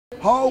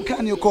How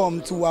can you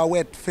come to a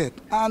wet fit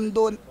and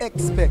don't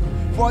expect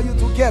for you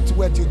to get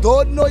wet? You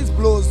don't know it's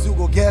blows you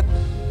go get.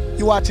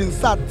 You watching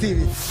SAT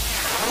TV.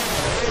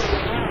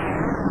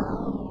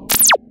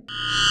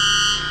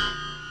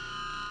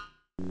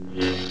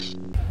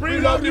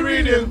 Bring out the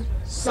reading,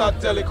 SAT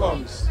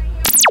Telecoms.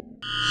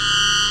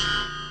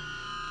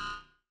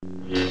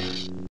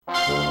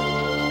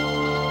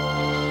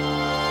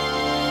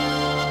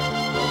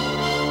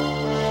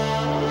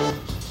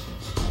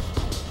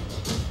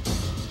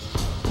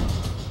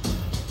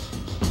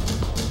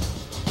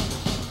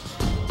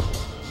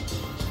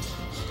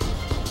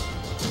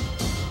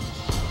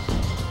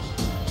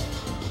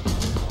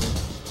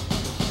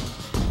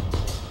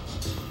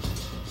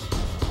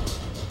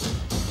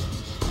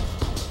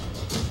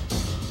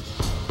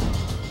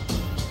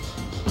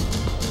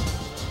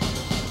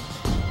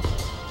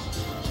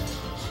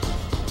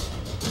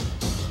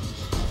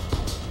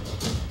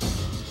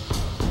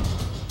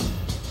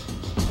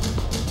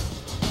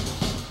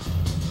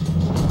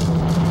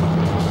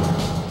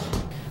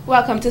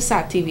 Welcome to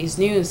SAT TV's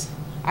news.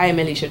 I am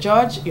Alicia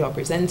George, your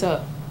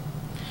presenter.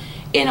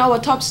 In our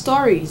top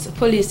stories,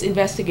 police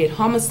investigate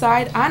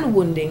homicide and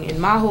wounding in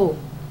Maho.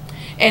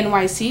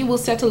 NYC will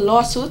settle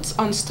lawsuits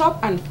on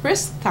stop and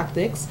frisk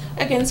tactics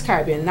against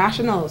Caribbean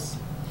nationals.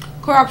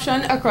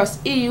 Corruption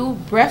across EU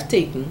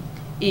breathtaking,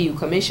 EU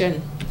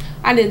Commission.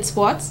 And in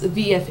sports,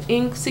 VF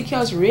Inc.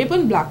 secures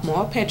Rayburn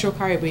Blackmore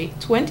Petro-Caribe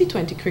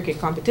 2020 cricket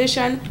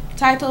competition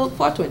title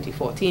for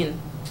 2014.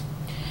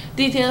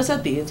 Details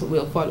of these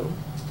will follow.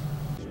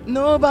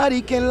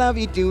 Nobody can love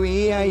you the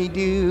way I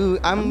do.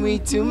 I'm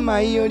with you, my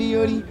yori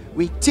yori.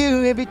 With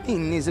you,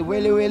 everything is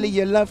welly welly.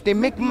 Your love, they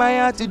make my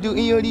heart to do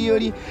yori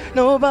yori.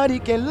 Nobody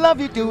can love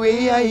you the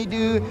way I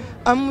do.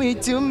 I'm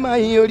with you, my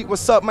yori.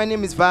 What's up? My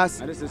name is Vas.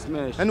 And this is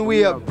Smash. And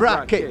we are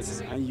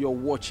Brackets. And you're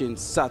watching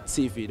SAT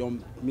TV.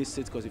 Don't miss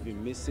it, because if you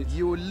miss it,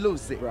 you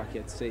lose it.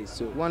 Brackets say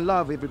so. One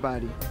love,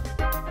 everybody.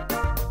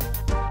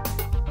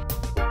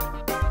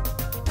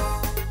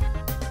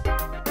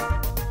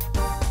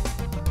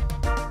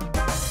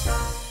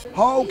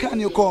 How can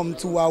you come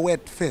to a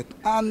wet fit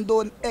and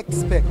don't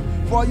expect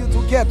for you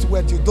to get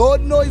wet? You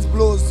don't know it's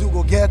blows you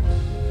go get.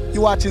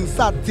 You watching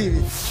SAT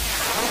TV.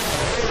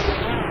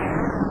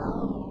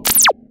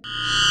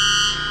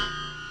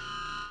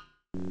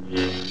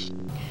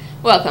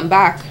 Welcome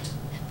back.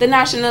 The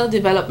National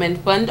Development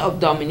Fund of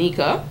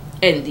Dominica,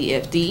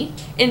 NDFD,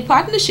 in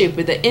partnership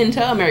with the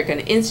Inter-American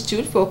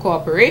Institute for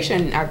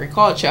Cooperation in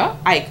Agriculture,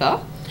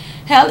 ICA,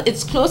 held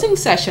its closing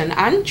session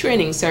and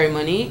training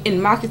ceremony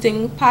in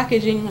marketing,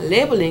 packaging,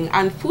 labeling,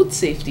 and food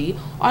safety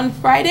on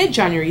Friday,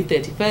 January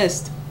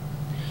 31st.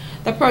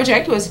 The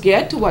project was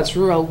geared towards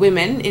rural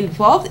women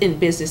involved in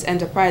business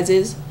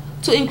enterprises,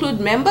 to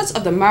include members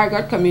of the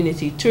Marigot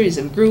Community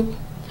Tourism Group,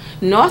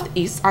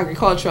 Northeast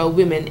Agricultural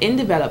Women in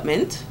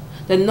Development,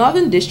 the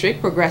Northern District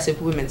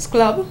Progressive Women's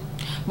Club,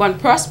 Bon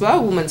Prosper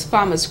Women's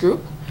Farmers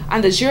Group,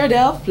 and the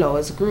Girdell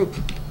Flowers Group.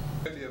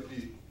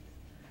 NDFD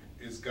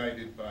is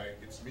guided by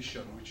its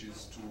mission, which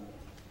is to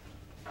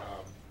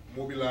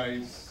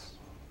mobilize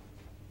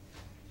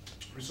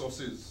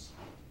resources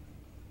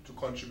to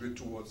contribute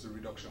towards the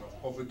reduction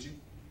of poverty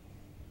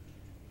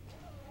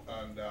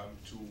and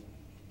to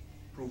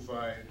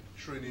provide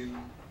training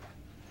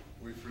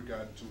with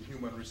regard to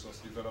human resource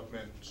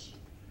development,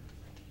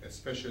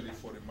 especially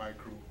for the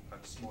micro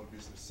and small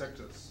business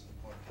sectors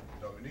on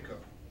Dominica.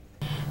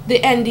 The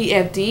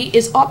NDFD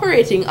is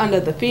operating under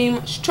the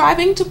theme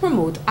Striving to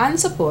Promote and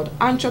Support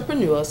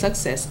Entrepreneurial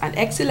Success and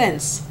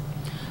Excellence.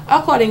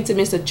 According to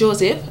Mr.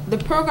 Joseph, the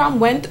program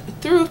went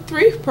through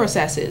 3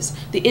 processes: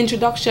 the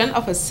introduction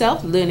of a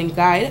self-learning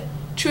guide,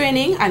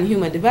 training and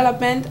human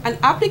development, and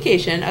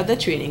application of the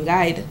training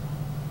guide.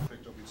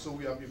 So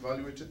we have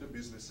evaluated the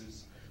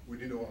businesses, we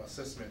did our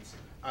assessments,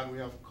 and we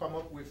have come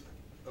up with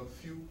a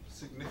few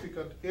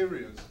significant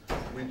areas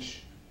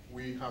which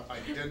we have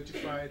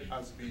identified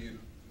as being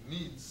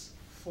needs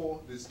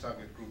for these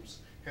target groups.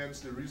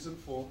 Hence the reason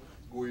for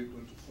going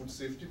into food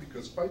safety,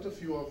 because quite a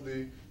few of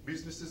the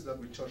businesses that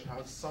we touch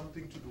have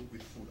something to do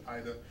with food,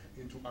 either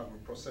into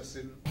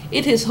agro-processing.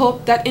 It is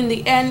hoped that in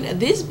the end,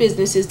 these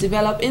businesses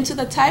develop into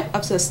the type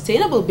of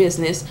sustainable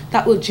business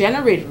that will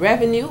generate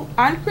revenue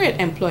and create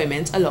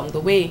employment along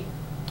the way.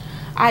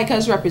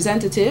 ICA's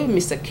representative,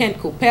 Mr. Kent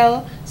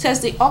Coppell,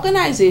 says the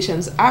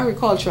organization's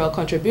agricultural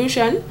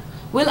contribution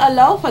will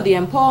allow for the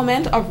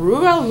empowerment of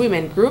rural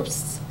women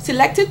groups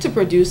selected to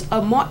produce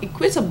a more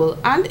equitable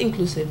and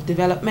inclusive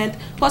development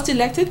for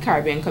selected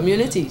Caribbean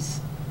communities.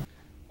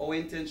 Our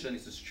intention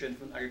is to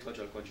strengthen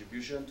agricultural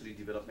contribution to the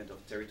development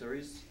of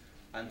territories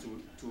and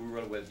to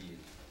rural well-being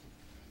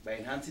by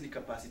enhancing the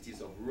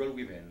capacities of rural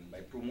women, by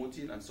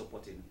promoting and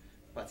supporting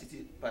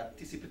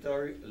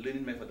participatory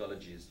learning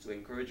methodologies to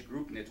encourage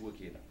group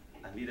networking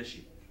and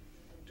leadership,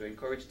 to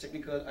encourage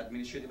technical,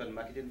 administrative, and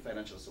marketing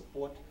financial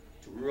support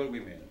to rural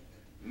women,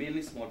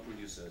 mainly small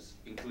producers,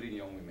 including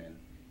young women,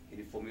 in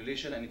the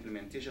formulation and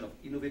implementation of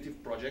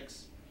innovative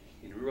projects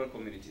in rural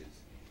communities.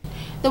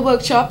 The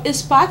workshop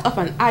is part of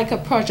an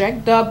ICA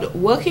project dubbed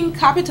Working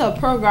Capital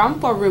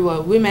Program for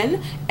Rural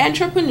Women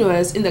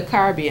Entrepreneurs in the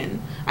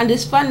Caribbean and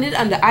is funded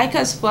under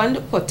ICA's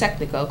Fund for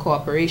Technical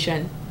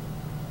Cooperation.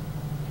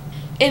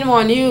 In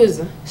more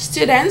news,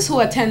 students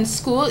who attend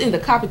school in the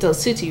capital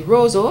city,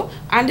 Roseau,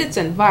 and its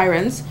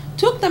environs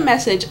took the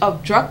message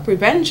of drug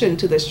prevention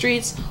to the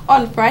streets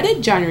on Friday,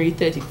 January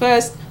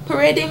 31st,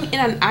 parading in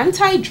an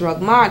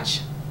anti-drug march.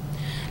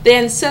 They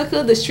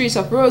encircled the streets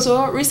of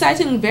Roseau,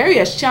 reciting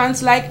various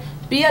chants like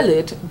 "Be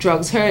alert,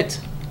 drugs hurt."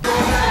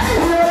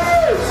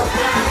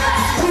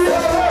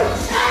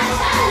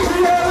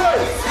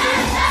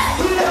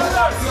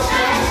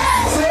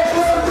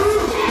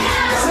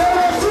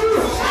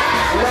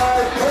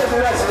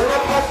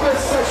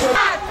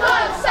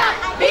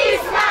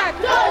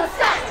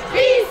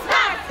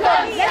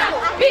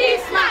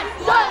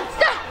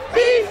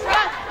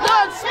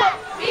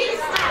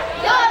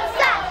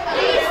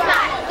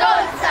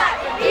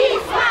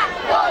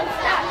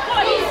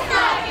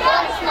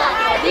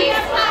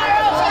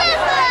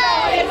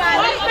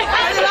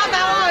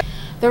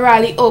 The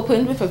rally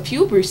opened with a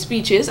few brief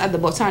speeches at the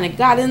Botanic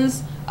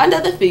Gardens under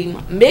the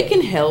theme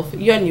 "Making Health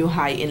Your New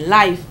High in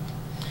Life."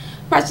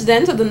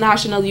 President of the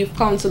National Youth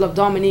Council of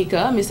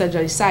Dominica, Mr.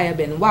 Josiah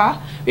Benoit,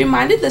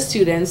 reminded the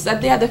students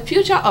that they are the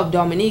future of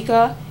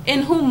Dominica,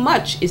 in whom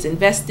much is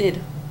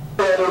invested.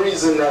 The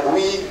reason that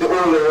we, the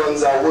older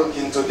ones, are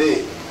working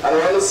today. And I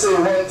want to say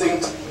one thing,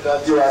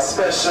 that you are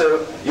special,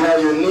 you are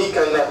unique,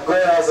 and that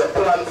God has a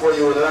plan for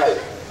you in life.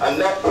 And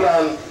that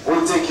plan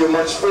will take you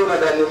much further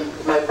than you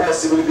might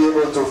possibly be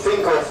able to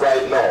think of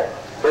right now.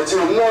 But you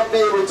will not be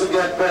able to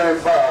get very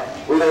far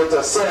without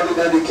a solid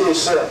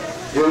education.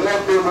 You will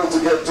not be able to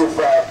get too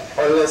far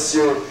unless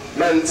you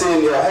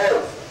maintain your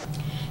health.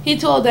 He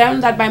told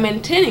them that by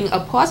maintaining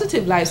a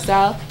positive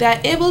lifestyle, they are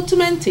able to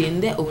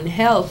maintain their own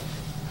health.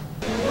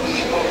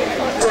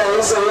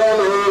 Tourists around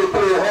the world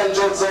pay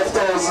hundreds of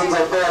thousands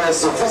of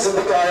dollars to visit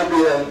the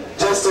Caribbean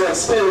just to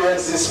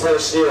experience this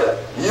fresh air.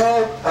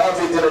 You have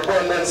it in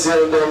abundance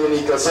here in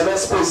Dominica, so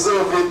let's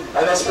preserve it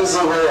and let's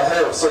preserve our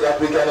health so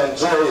that we can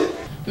enjoy it.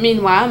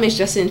 Meanwhile, Ms.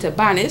 Jacinta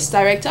Banis,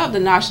 Director of the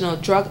National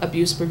Drug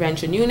Abuse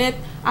Prevention Unit,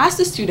 asked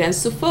the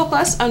students to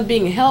focus on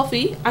being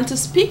healthy and to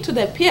speak to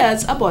their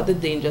peers about the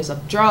dangers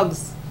of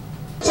drugs.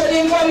 So the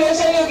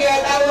information you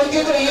get, I want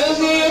you to use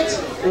it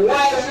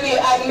wisely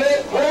and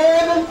make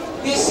good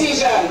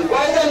decisions.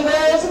 Boys and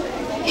girls,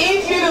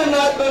 if you do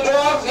not do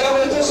drugs, you're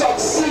going to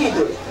succeed.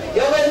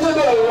 You're going to do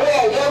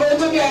well. You're going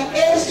to be an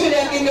A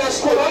student in your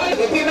school.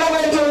 The people are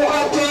going to look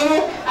up to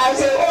you and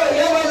say, oh,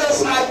 here was a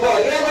smart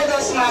boy, here was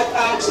a smart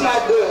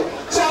girl.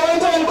 So I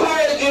want to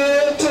encourage you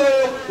to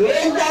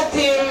make that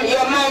thing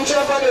your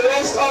mantra for the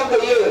rest of the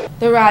year.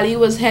 The rally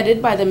was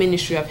headed by the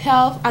Ministry of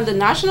Health and the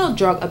National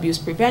Drug Abuse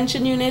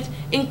Prevention Unit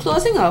in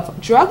closing of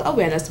Drug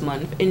Awareness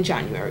Month in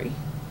January.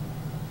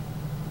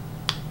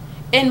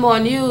 In more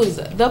news,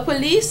 the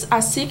police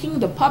are seeking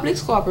the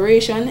public's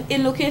cooperation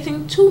in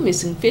locating two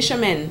missing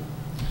fishermen.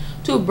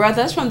 Two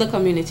brothers from the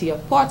community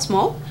of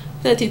Portsmouth,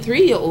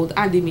 33-year-old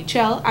Andy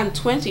Mitchell and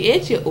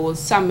 28-year-old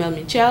Samuel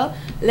Mitchell,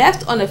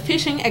 left on a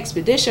fishing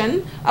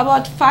expedition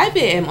about 5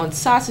 a.m. on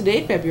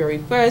Saturday, February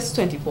 1st,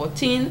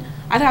 2014,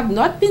 and have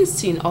not been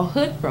seen or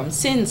heard from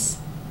since.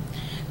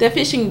 The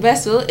fishing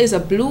vessel is a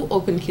blue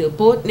open-keel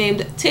boat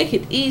named Take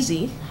It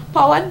Easy,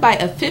 powered by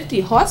a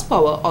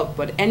 50-horsepower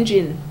outboard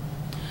engine.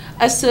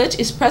 A search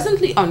is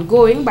presently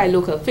ongoing by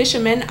local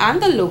fishermen and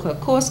the local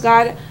Coast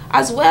Guard,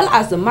 as well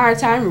as the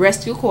Maritime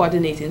Rescue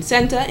Coordinating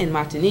Center in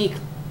Martinique.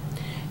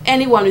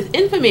 Anyone with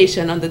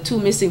information on the two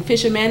missing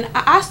fishermen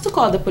are asked to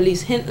call the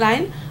police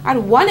hotline at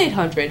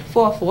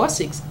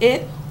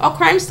 1-800-4468 or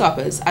Crime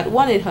Stoppers at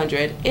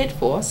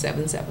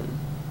 1-800-8477.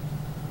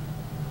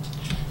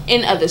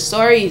 In other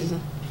stories,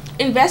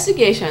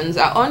 investigations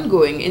are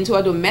ongoing into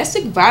a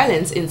domestic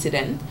violence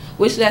incident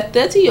which led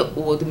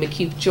 30-year-old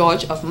McKeith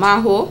George of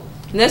Maho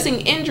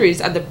nursing injuries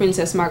at the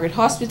Princess Margaret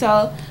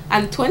Hospital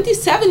and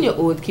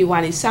 27-year-old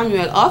Kiwani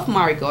Samuel of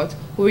Marigot,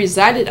 who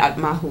resided at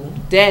Maho,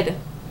 dead.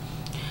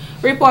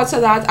 Reports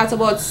are that at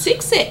about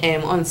 6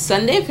 a.m. on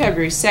Sunday,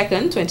 February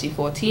 2nd,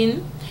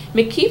 2014,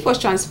 McKeith was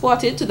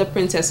transported to the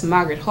Princess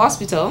Margaret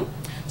Hospital,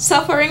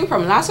 suffering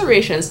from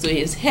lacerations to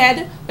his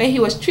head, where he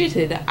was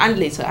treated and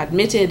later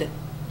admitted.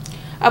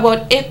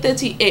 About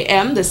 8:30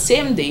 a.m. the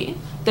same day,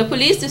 the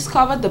police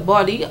discovered the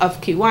body of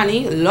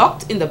Kiwani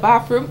locked in the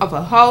bathroom of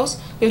her house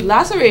with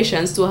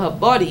lacerations to her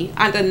body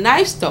and a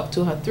knife stuck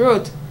to her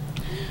throat.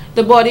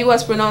 The body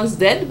was pronounced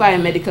dead by a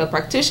medical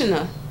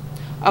practitioner.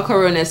 A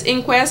coroner's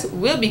inquest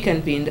will be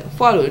convened,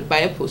 followed by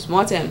a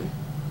post-mortem.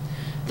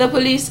 The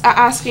police are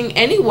asking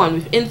anyone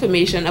with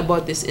information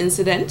about this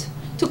incident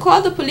to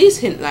call the police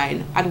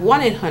hotline at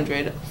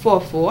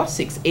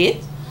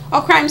 1-800-4468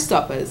 or Crime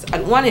Stoppers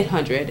at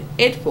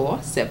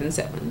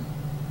 1-800-8477.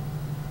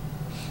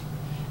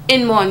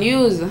 In more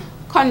news,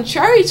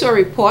 contrary to a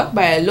report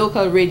by a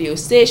local radio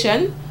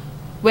station,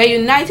 where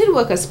United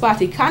Workers'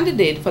 Party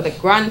candidate for the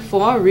Grand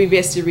Fort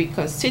Rivière-Syrique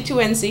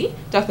constituency,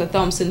 Dr.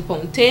 Thompson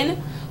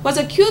Fontaine, was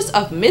accused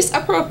of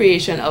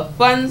misappropriation of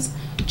funds,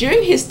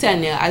 During his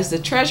tenure as the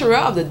treasurer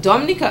of the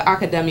Dominica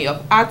Academy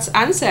of Arts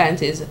and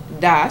Sciences,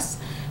 DAS,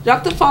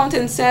 Dr.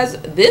 Fountain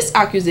says this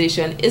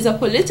accusation is a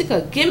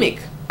political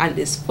gimmick and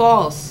is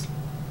false.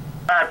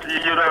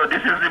 You know,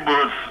 this is the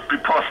most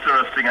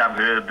preposterous thing I've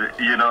heard,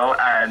 you know,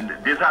 and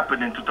this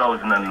happened in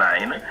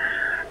 2009.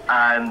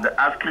 And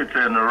as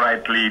Clayton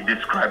rightly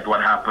described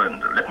what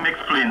happened, let me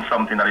explain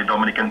something that the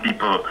Dominican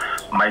people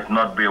might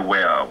not be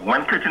aware of.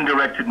 When Clayton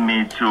directed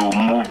me to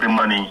move the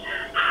money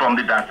from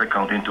the DAS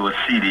account into a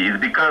CD, it's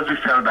because we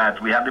felt that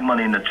we had the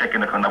money in the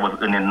checking account that was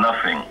earning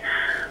nothing.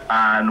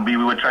 And we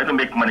were trying to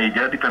make money.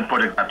 There are different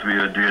projects that we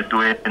were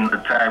doing. In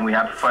the time, we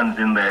had funds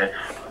in there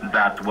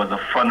that was a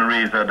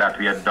fundraiser that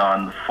we had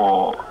done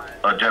for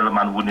a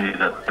gentleman who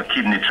needed a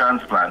kidney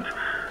transplant.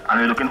 And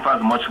we were looking for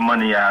as much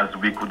money as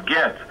we could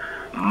get.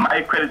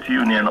 My credit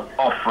union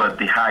offered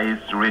the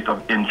highest rate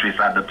of interest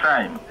at the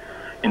time.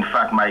 In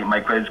fact,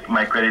 my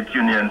credit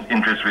union's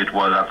interest rate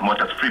was as much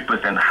as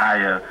 3%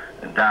 higher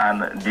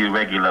than the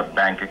regular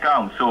bank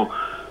account. So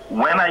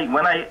when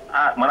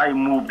I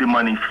moved the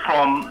money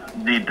from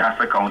the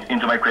DAS account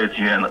into my credit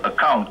union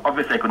account,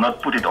 obviously I could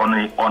not put it on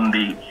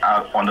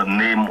the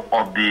name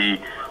of the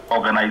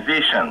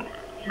organization,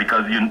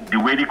 because the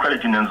way the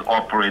credit unions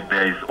operate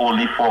there is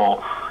only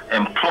for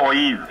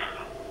employees.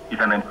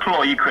 It's an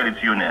employee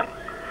credit union.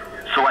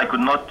 So I could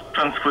not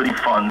transfer the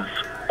funds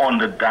on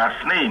the DAS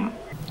name.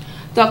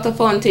 Dr.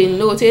 Fontaine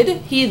noted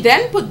he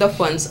then put the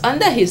funds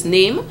under his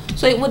name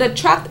so it would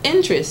attract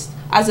interest,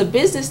 as a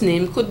business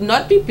name could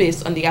not be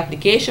placed on the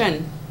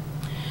application.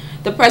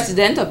 The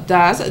president of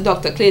DAS,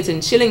 Dr.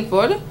 Clayton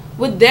Shillingford,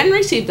 would then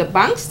receive the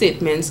bank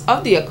statements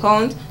of the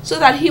account so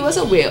that he was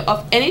aware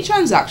of any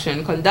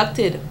transaction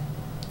conducted.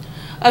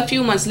 A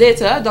few months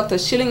later, Dr.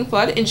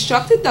 Shillingford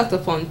instructed Dr.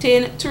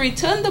 Fontaine to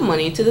return the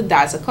money to the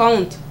DAS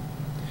account.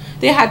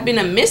 There had been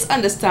a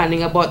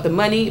misunderstanding about the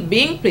money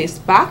being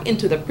placed back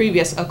into the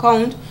previous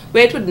account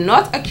where it would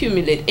not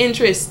accumulate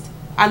interest,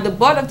 and the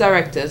board of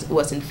directors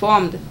was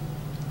informed.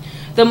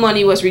 The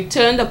money was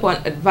returned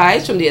upon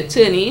advice from the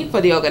attorney for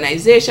the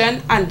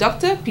organization and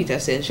Dr. Peter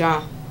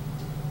Saint-Jean.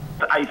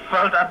 I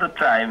felt at the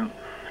time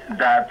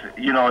that,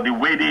 you know, the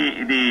way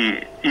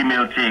the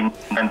email thing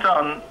went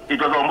on, it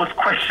was almost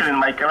questioning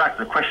my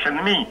character,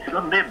 questioning me. I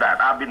don't did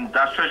that. I've been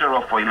DAS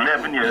treasurer for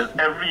 11 years.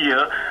 Every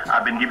year,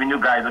 I've been giving you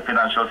guys a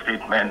financial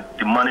statement.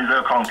 The monies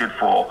are accounted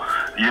for.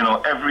 You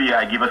know, every year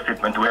I give a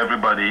statement to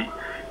everybody.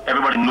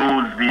 Everybody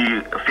knows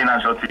the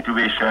financial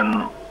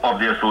situation of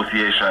the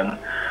association.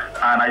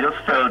 And I just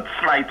felt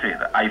slighted.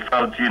 I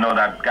felt, you know,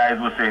 that guys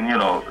were saying, you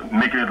know,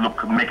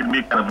 making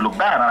me kind of look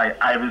bad. And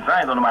I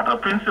resigned on a matter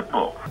of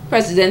principle.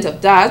 President of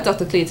DAS,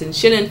 Dr. Clayton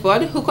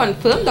Shillingford, who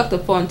confirmed Dr.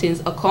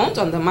 Fontaine's account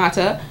on the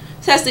matter,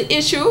 says the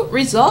issue,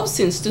 resolved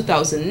since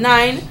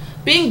 2009,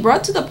 being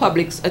brought to the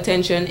public's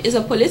attention is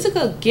a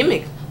political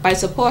gimmick by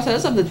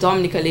supporters of the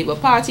Dominica Labour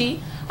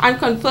Party, and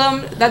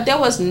confirmed that there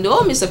was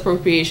no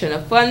misappropriation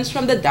of funds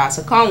from the DAS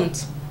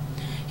account.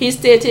 He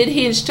stated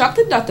he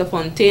instructed Dr.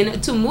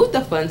 Fontaine to move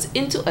the funds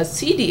into a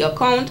CD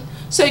account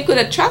so it could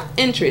attract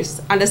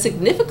interest, and a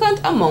significant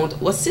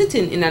amount was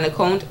sitting in an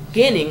account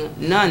gaining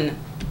none.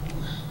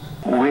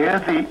 Where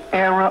the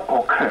error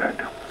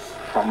occurred,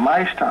 from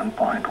my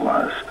standpoint,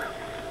 was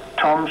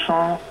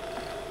Thompson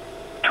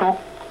took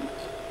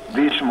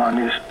these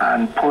monies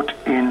and put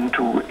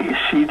into a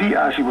CD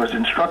as he was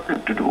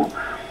instructed to do,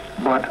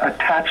 but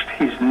attached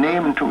his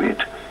name to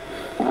it,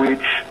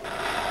 which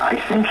I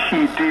think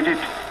he did it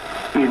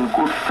in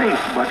good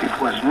faith, but it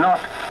was not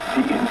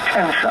the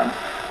intention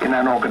in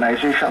an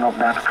organization of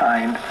that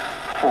kind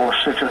for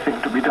such a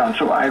thing to be done.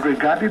 So I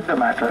regarded the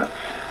matter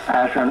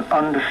as an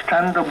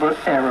understandable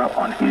error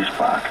on his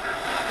part,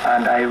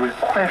 and I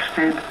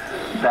requested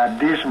that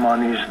these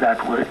monies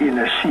that were in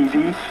a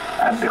CD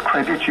at the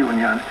credit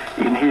union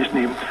in his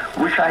name,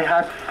 which I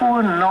had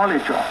full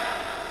knowledge of,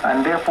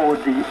 and therefore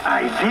the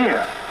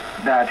idea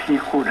that he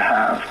could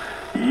have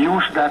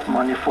used that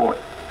money for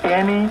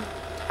any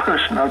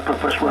personal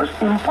purpose was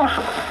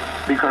impossible,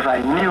 because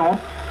I knew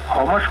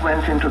how much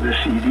went into the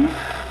CD,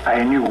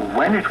 I knew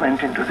when it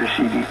went into the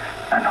CD,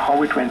 and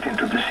how it went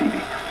into the CD.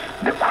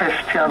 The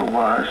question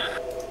was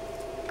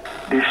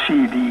the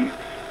CD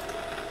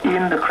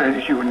in the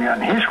credit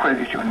union, his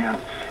credit union,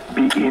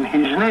 be in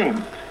his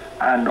name.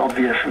 And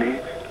obviously,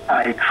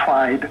 I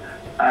tried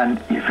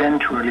and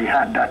eventually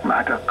had that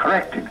matter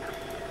corrected.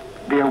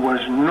 There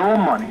was no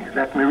money,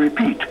 let me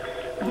repeat,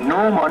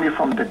 no money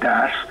from the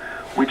DAS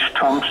which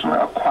Thompson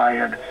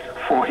acquired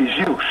for his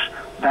use.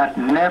 That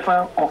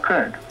never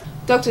occurred.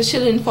 Dr.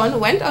 Shillingford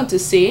went on to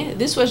say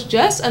this was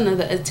just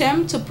another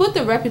attempt to put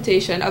the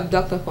reputation of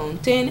Dr.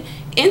 Fontaine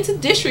into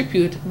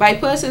disrepute by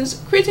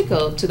persons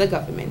critical to the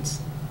government.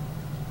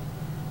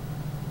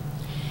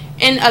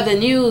 In other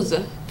news,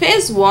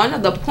 Phase 1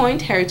 of the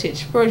Point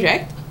Heritage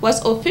Project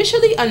was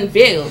officially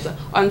unveiled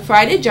on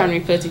Friday,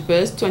 January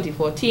 31st,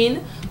 2014,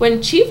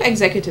 when Chief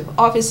Executive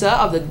Officer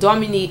of the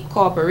Dominique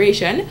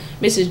Corporation,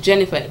 Mrs.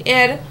 Jennifer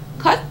Ed,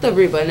 cut the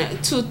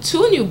ribbon to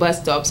 2 new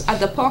bus stops at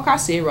the Port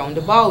Cassé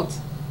roundabout.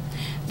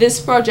 This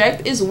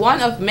project is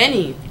one of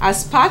many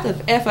as part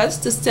of efforts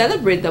to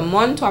celebrate the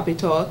Mont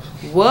Topito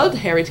World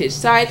Heritage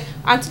Site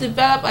and to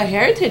develop a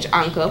heritage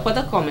anchor for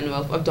the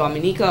Commonwealth of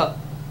Dominica.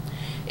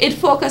 It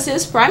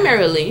focuses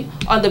primarily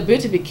on the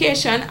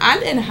beautification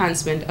and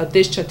enhancement of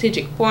this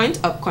strategic point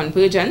of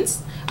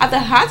convergence at the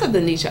heart of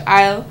the Nature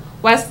Isle,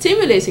 while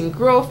stimulating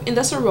growth in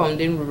the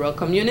surrounding rural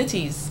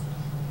communities.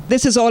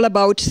 This is all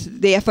about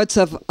the efforts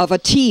of a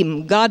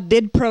team. God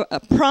did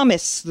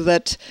promise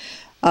that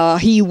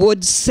He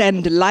would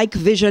send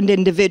like-visioned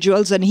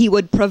individuals and He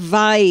would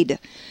provide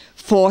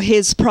for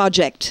His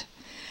project.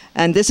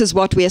 And this is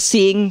what we are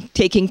seeing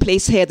taking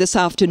place here this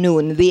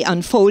afternoon, the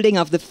unfolding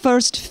of the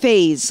first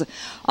phase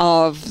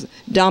of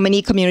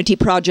Dominique Community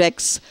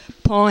Project's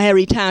Pont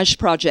Heritage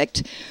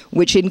Project,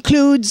 which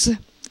includes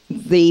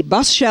the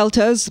bus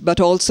shelters,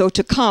 but also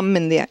to come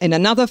in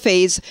another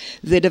phase,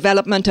 the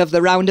development of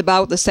the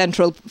roundabout, the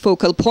central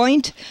focal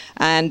point,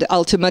 and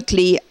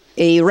ultimately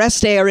a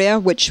rest area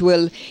which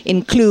will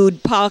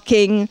include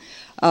parking,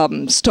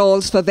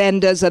 stalls for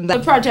vendors. And the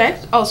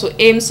project also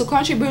aims to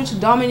contribute to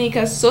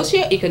Dominica's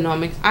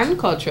socio-economic and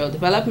cultural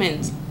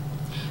development.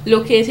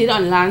 Located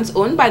on lands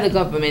owned by the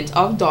government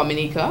of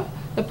Dominica,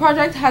 the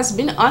project has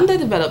been under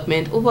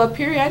development over a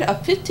period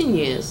of 15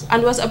 years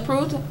and was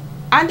approved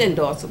and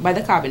endorsed by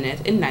the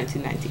Cabinet in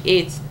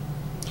 1998.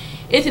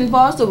 It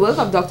involves the work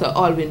of Dr.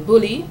 Alwyn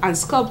Bully and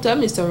sculptor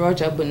Mr.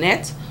 Roger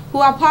Burnett, who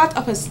are part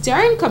of a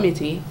steering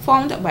committee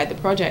formed by the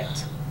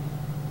project.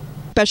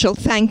 Special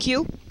thank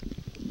you.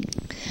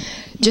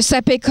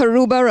 Giuseppe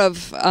Caruba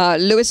of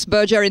Louis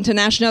Berger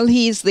International.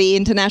 He's the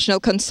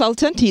international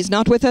consultant. He's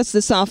not with us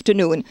this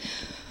afternoon.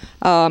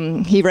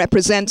 He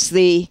represents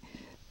the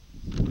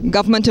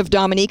government of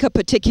Dominica,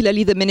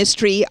 particularly the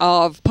Ministry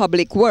of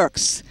Public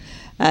Works.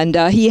 And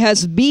he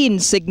has been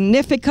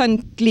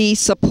significantly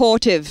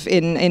supportive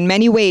in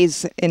many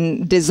ways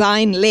in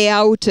design,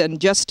 layout,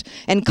 and just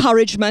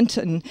encouragement,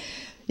 and,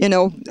 you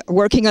know,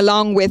 working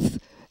along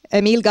with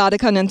Emile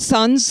Gardakan and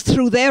Sons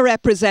through their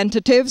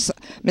representatives,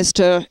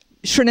 Mr.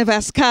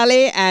 Srinivas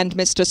Kale and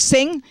Mr.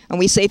 Singh, and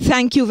we say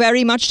thank you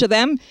very much to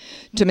them,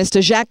 to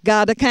Mr. Jacques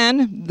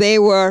Gardakan. They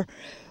were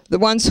the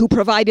ones who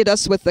provided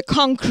us with the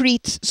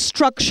concrete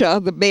structure,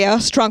 the bare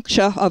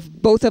structure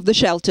of both of the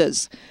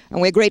shelters,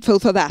 and we're grateful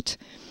for that.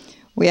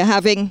 We are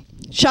having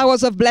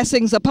showers of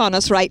blessings upon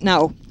us right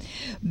now.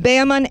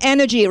 Behrman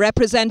Energy,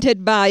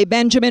 represented by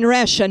Benjamin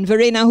Resch and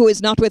Verena, who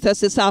is not with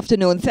us this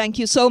afternoon. Thank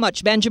you so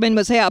much. Benjamin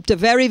was here up to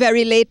very,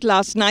 very late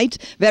last night.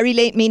 Very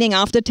late meaning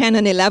after 10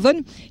 and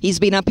 11. He's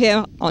been up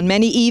here on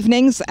many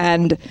evenings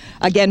and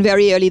again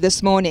very early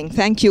this morning.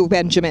 Thank you,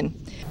 Benjamin.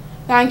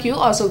 Thank you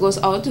also goes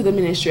out to the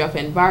Ministry of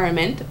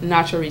Environment,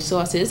 Natural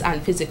Resources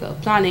and Physical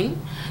Planning,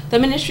 the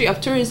Ministry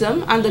of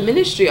Tourism and the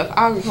Ministry of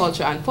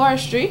Agriculture and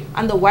Forestry,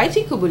 and the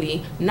YT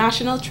Kubuli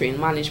National Train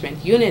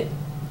Management Unit.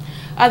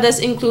 Others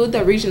include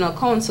the Regional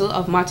Council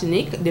of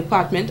Martinique,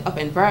 Department of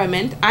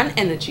Environment and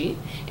Energy,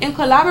 in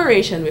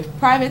collaboration with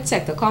private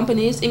sector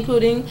companies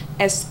including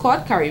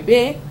Escort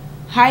Caribe,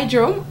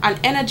 Hydro, and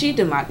Energy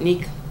de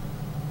Martinique.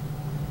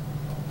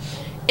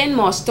 In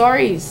more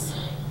stories,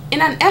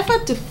 in an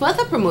effort to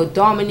further promote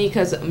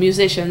Dominica's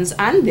musicians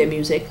and their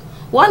music,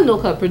 one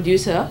local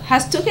producer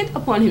has took it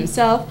upon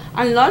himself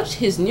and launched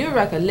his new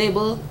record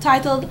label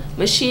titled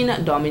Machine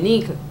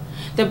Dominique,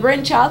 the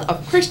brainchild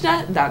of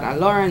Krishna Dada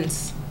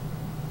Lawrence.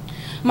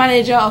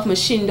 Manager of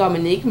Machine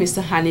Dominique,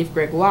 Mr. Hanif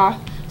Gregoire,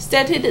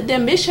 stated their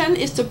mission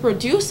is to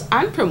produce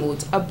and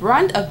promote a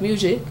brand of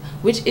music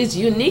which is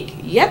unique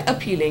yet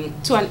appealing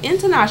to an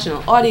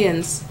international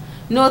audience,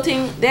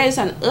 noting there is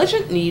an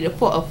urgent need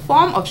for a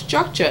form of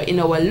structure in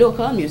our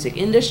local music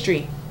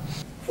industry.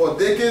 For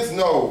decades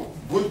now,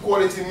 good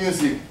quality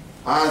music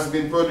has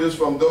been produced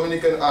from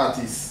Dominican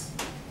artists,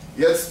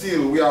 yet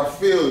still we have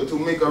failed to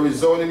make a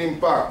resounding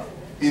impact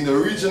in the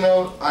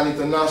regional and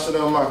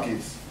international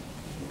markets,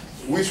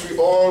 which we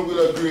all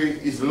will agree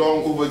is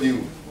long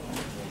overdue.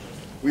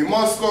 We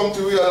must come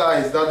to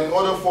realize that in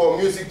order for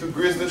music to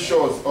grace the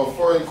shores of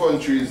foreign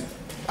countries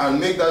and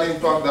make that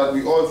impact that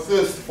we all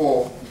thirst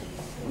for,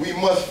 we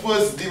must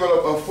first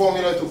develop a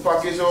formula to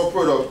package our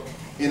product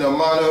in a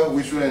manner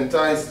which will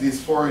entice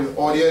these foreign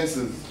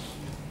audiences.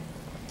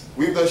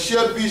 With the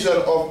shared vision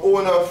of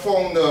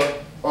owner-founder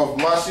of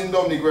Machine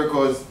Dominique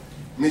Records,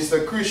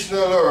 Mr. Krishna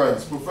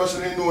Lawrence,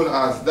 professionally known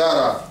as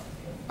Dada,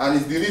 and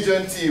his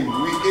diligent team,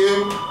 we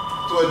aim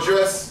to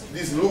address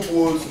these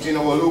loopholes in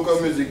our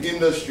local music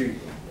industry.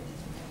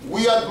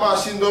 We at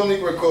Machine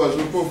Dominique Records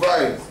will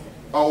provide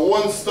a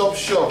one-stop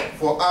shop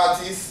for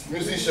artists,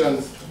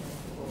 musicians,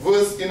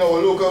 versed in our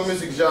local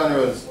music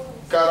genres,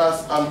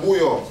 Karas and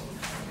Bouyon.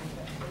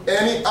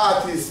 Any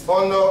artist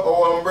under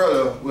our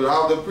umbrella will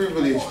have the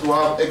privilege to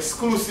have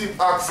exclusive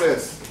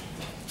access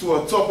to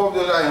a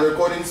top-of-the-line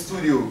recording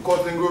studio,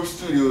 Cotton Grove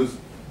Studios,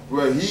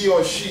 where he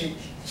or she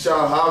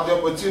shall have the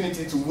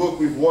opportunity to work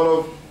with one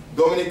of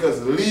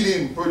Dominica's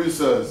leading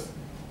producers,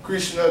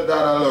 Krishna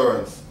Dada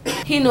Lawrence.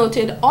 He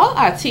noted all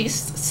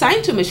artists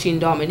signed to Machine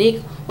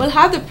Dominique will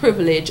have the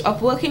privilege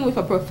of working with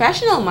a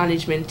professional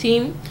management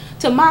team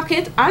to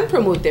market and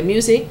promote their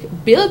music,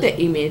 build their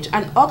image,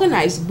 and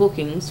organize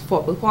bookings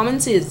for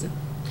performances.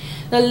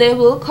 The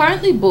label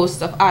currently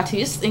boasts of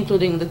artists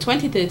including the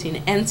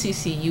 2013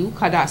 NCCU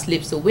Kadas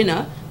Calypso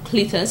winner,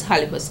 Cletus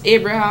Halibus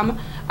Abraham,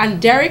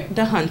 and Derek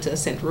the Hunter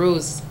St.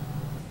 Rose.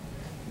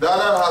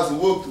 Dada has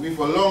worked with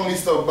a long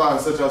list of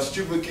bands such as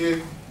Triple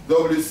K,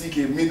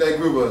 WCK, Midnight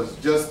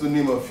Groovers, just to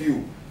name a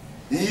few.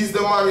 He is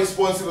the man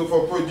responsible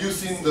for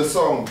producing the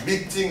song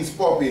Big Things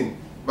Poppin'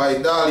 by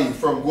Dali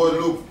from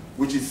Guadeloupe,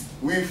 which is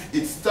with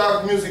its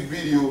tag music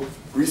video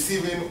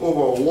receiving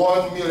over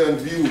 1 million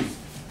views,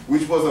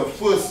 which was a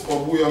first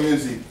for Bouyon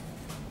Music.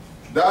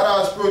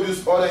 Dada has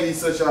produced other hits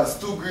such as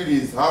Two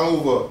Greedies,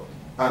 Hangover,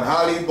 and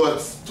Harley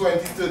Butt's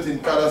 2013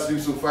 Kadas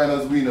Calypso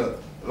Finals winner,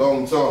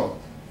 Long Tom.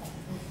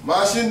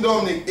 Machine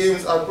Dominic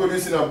aims at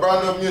producing a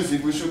brand of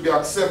music which should be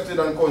accepted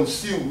and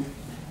consumed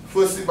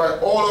firstly by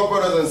all our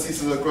brothers and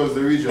sisters across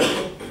the region.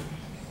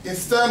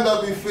 It's time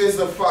that we face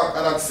the fact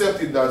and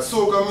accept it that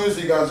soca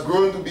music has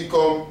grown to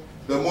become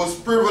the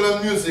most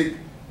prevalent music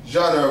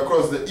genre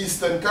across the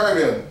Eastern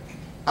Caribbean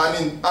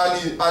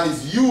and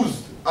is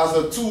used as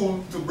a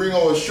tool to bring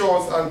our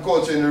shores and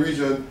culture in the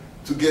region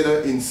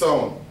together in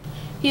sound.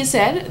 He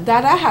said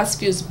Dada has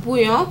fused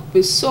bouillon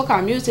with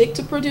soca music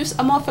to produce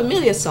a more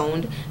familiar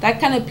sound that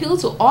can appeal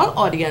to all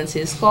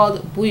audiences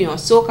called bouillon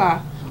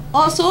soca,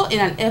 also in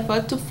an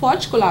effort to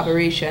forge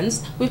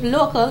collaborations with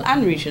local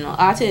and regional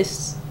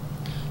artists.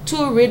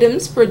 Two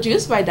rhythms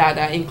produced by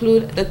Dada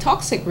include the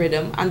Toxic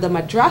Rhythm and the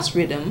Madras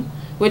Rhythm,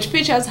 which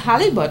features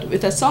Halibut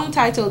with a song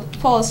titled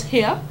False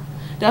Here,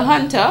 The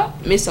Hunter,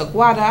 Miss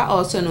Aguada,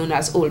 also known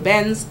as Old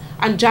Benz,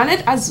 and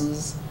Janet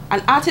Azuz,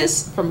 an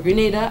artist from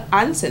Grenada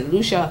and St.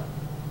 Lucia.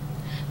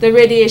 The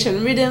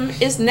Radiation Rhythm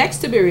is next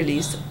to be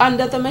released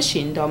under the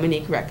Machine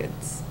Dominique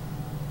Records.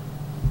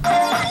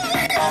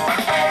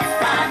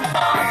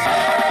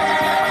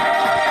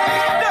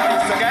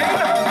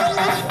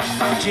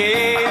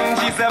 Change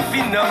is a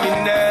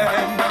phenomenon,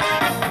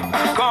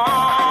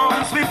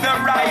 comes with the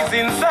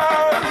rising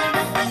sun.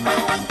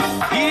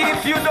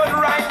 If you don't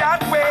ride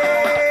that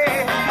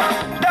way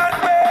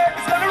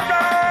is gonna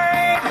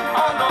ride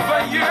all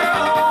over you.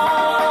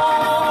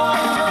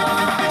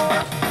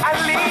 And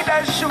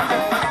leaders should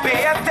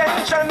pay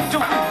attention to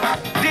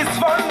this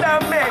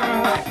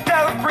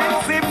fundamental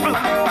principle.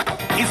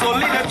 It's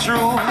only the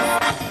truth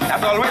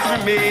that always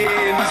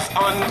remains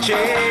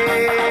unchanged.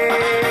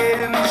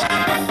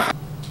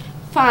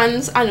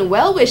 Fans and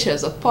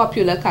well-wishers of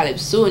popular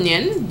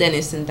Calypsonian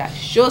Denison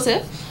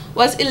Joseph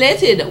was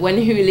elated when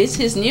he released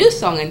his new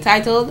song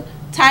entitled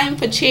Time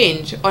for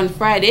Change on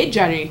Friday,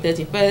 January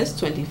 31st,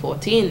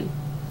 2014.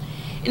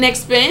 In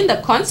explaining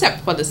the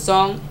concept for the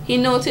song, he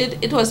noted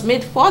it was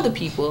made for the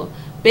people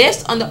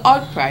based on the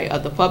outcry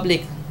of the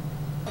public.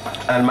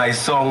 And my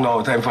song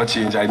now, Time for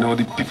Change, I know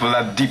the people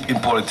are deep in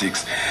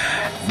politics.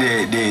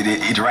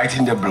 It right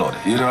in their blood.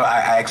 You know,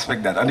 I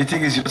expect that. And the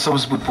thing is, you're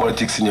supposed to put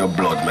politics in your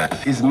blood, man.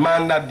 It's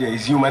man not there,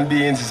 it's human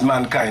beings, it's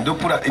mankind. Don't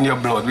put that in your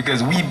blood,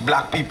 because we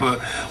black people,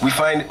 we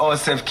find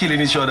ourselves killing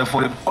each other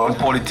on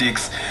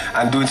politics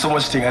and doing so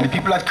much thing. And the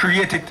people that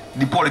created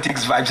the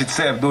politics vibes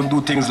itself don't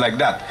do things like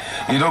that.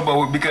 You know,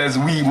 but because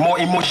we more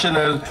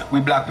emotional,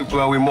 we black people,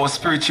 and we're more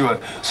spiritual,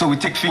 so we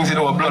take things in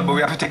our blood, but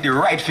we have to take the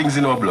right things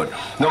in our blood.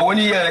 Now, when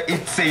you hear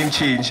it saying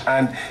change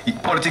and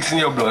politics in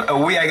your blood, a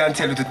way I can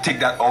tell you to take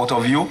that out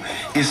of you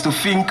is to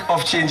think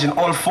of change in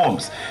all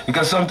forms.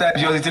 Because sometimes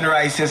you were eating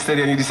rice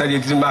yesterday and you decided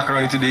you're eating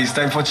macaroni today, it's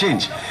time for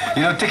change.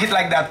 You know, take it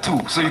like that too,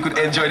 so you could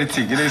enjoy the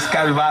thing. You know, it's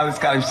carnival, it's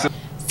calypso.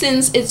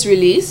 Since its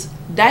release,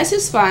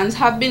 Dice's fans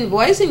have been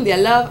voicing their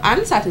love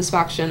and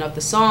satisfaction of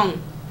the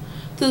song.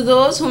 To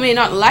those who may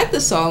not like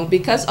the song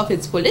because of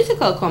its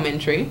political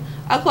commentary,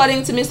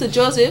 according to Mr.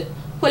 Joseph,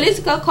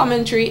 political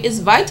commentary is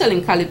vital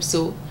in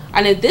Calypso,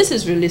 and if this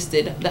is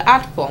relisted, the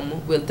art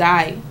form will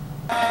die.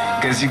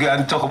 Because you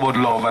can talk about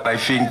love, and I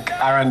think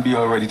R&B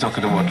already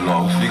talking about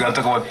love. You can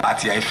talk about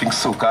party, I think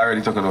soca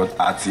already talking about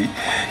party.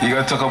 You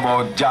can talk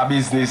about job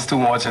business too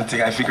much and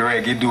think I think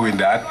reggae doing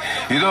that.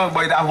 You know,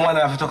 but that one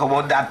have to talk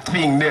about that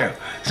thing there.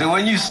 So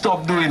when you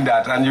stop doing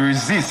that and you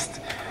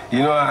resist, you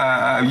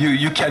know,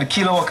 you can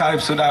kill our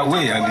calypso that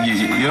way, and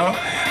you know,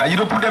 and you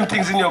don't put them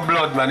things in your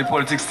blood, man, the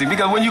politics thing.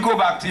 Because when you go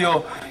back to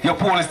your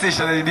polling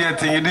station and you do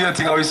your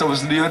thing how you're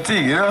supposed to do your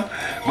thing, you know.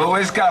 But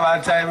when it's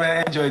carnival time,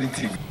 enjoy the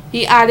thing.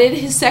 He added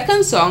his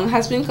second song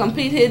has been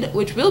completed,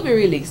 which will be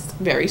released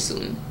very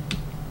soon.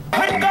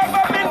 When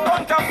government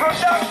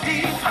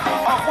counterproductive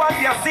of what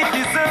their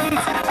citizens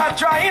are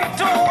trying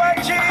to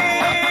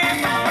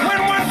achieve, when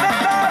one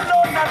set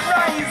alone not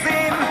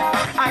rising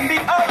and the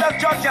other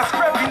judges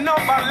scraping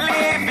up a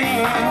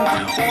living,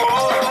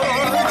 whoa,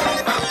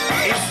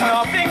 it's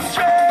nothing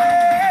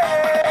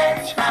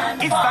strange.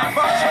 It's time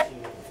for change.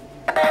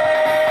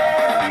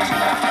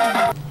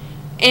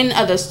 In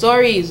other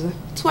stories,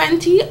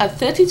 20 of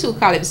 32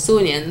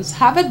 Calypsonians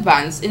have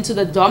advanced into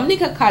the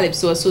Dominica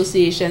Calypso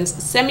Association's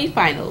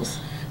semi-finals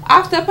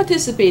after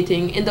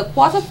participating in the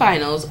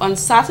quarterfinals on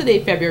Saturday,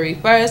 February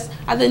 1st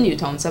at the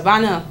Newtown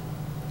Savannah.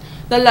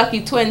 The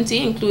lucky 20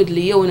 include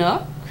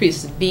Leona,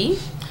 Chris B.,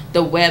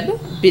 The Web,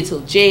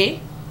 Beetle J,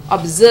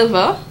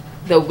 Observer,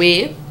 The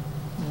Wave,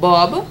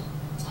 Bob,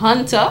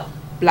 Hunter,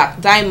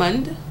 Black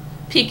Diamond,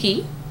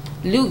 Picky,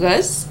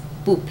 Lugas,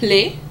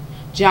 Buple,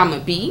 Jammer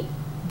B,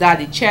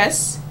 Daddy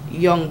Chess,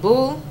 Young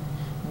Bull,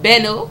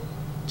 Benno,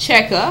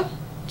 Checker,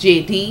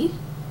 JD,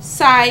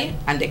 Psy,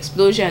 and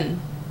Explosion.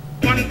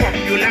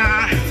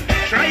 Unpopular,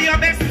 try your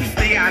best to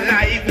stay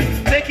alive.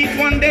 Take it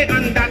one day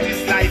and that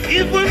is life.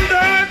 Even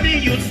though the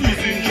youth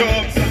losing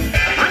jobs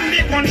and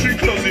the country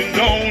closing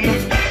down,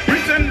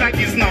 pretend like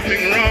it's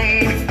nothing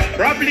wrong.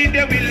 Probably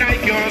they will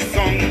like your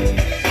song.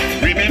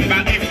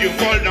 Remember, if you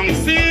fall down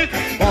sick,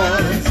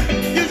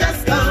 you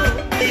just go.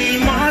 I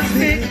must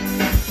be,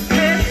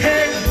 hey,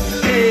 hey,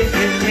 hey,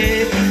 hey,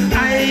 hey.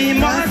 I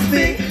must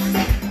be,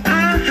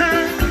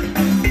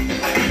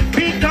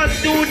 because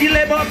to the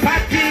Labour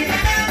Party,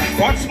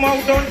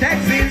 Portsmouth don't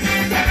exist,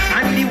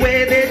 and the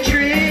way they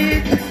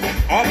treat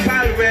up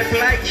I'll rep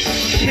like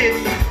shit.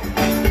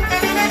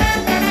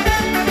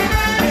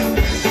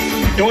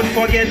 Don't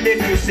forget they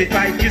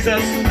crucified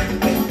Jesus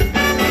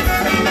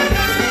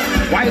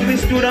while we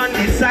stood on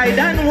the side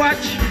and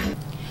watched.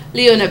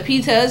 Leona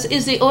Peters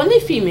is the only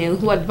female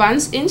who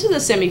advanced into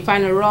the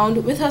semi-final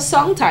round with her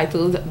song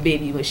titled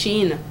Baby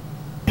Machine.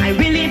 I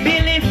really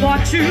believe for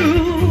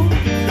true.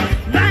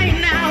 Right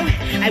now,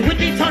 I would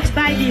be touched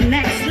by the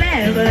next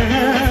level.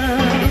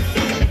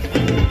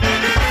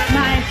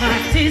 My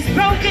heart is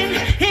broken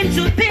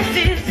into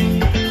pieces,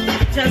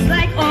 just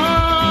like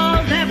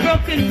all the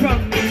broken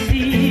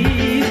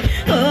promises.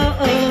 Oh,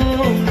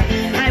 oh,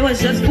 I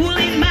was just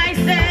fooling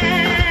myself,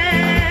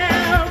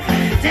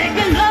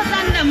 taking loss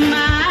on the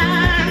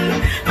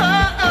man.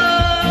 Oh,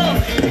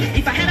 oh,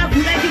 if I had a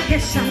good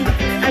education,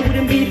 I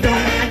wouldn't be down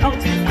and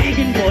out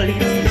begging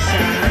politicians.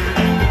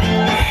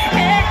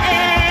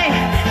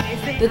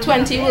 The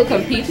 20 will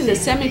compete in the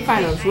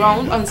semi-finals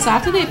round on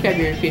Saturday,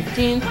 February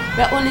 15,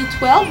 where only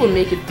 12 will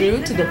make it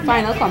through to the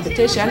final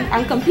competition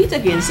and compete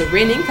against the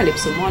reigning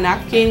Calypso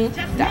monarch King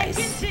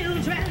Dice.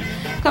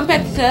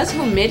 Competitors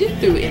who made it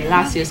through in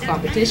last year's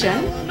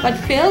competition but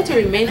failed to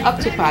remain up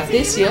to par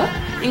this year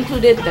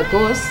included The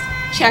Ghost,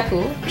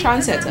 Checo,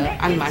 Transetter,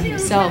 and Man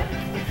himself.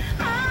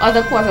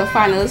 Other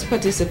quarterfinals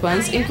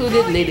participants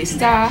included Lady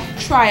Star,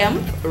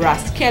 Triumph,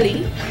 Rast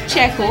Kelly,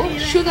 Checo,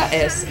 Sugar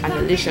S, and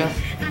Alicia.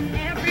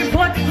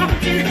 Report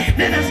pumpkin,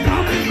 let us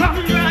come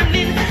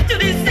running to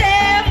the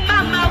same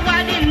mama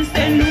wedding,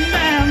 say no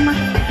ma'am,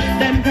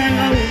 them bang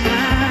over,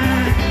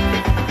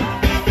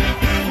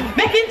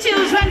 making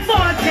children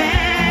for death.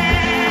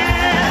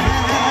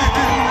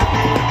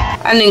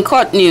 And in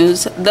court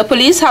news, the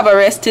police have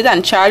arrested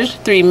and charged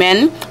 3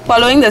 men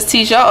following the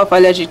seizure of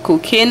alleged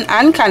cocaine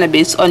and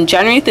cannabis on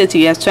January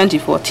 30th,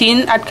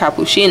 2014 at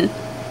Capuchin.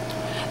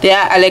 They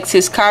are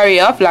Alexis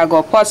Carrier of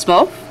Lagos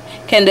Portsmouth,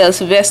 Kendall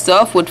Sylvester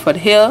of Woodford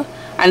Hill,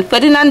 and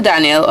Ferdinand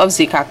Daniel of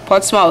Zikak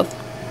Portsmouth.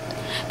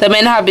 The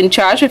men have been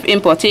charged with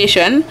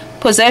importation,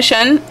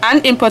 possession,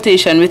 and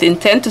importation with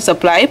intent to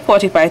supply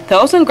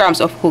 45,000 grams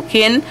of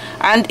cocaine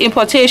and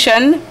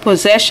importation,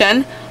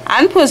 possession,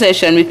 and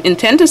possession with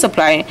intent to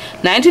supply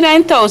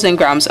 99,000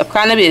 grams of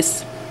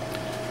cannabis.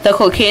 The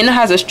cocaine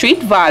has a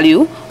street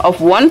value of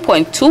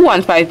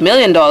 $1.215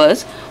 million,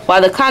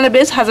 while the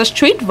cannabis has a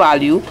street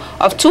value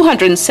of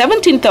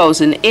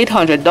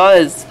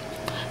 $217,800.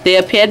 They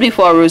appeared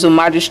before a Roseau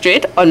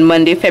magistrate on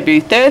Monday,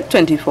 February 3,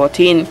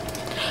 2014.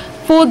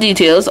 Full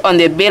details on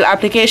their bail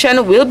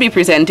application will be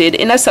presented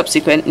in a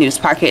subsequent news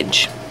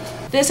package.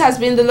 This has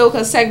been the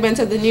local segment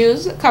of the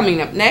news. Coming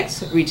up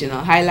next, regional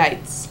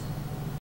highlights.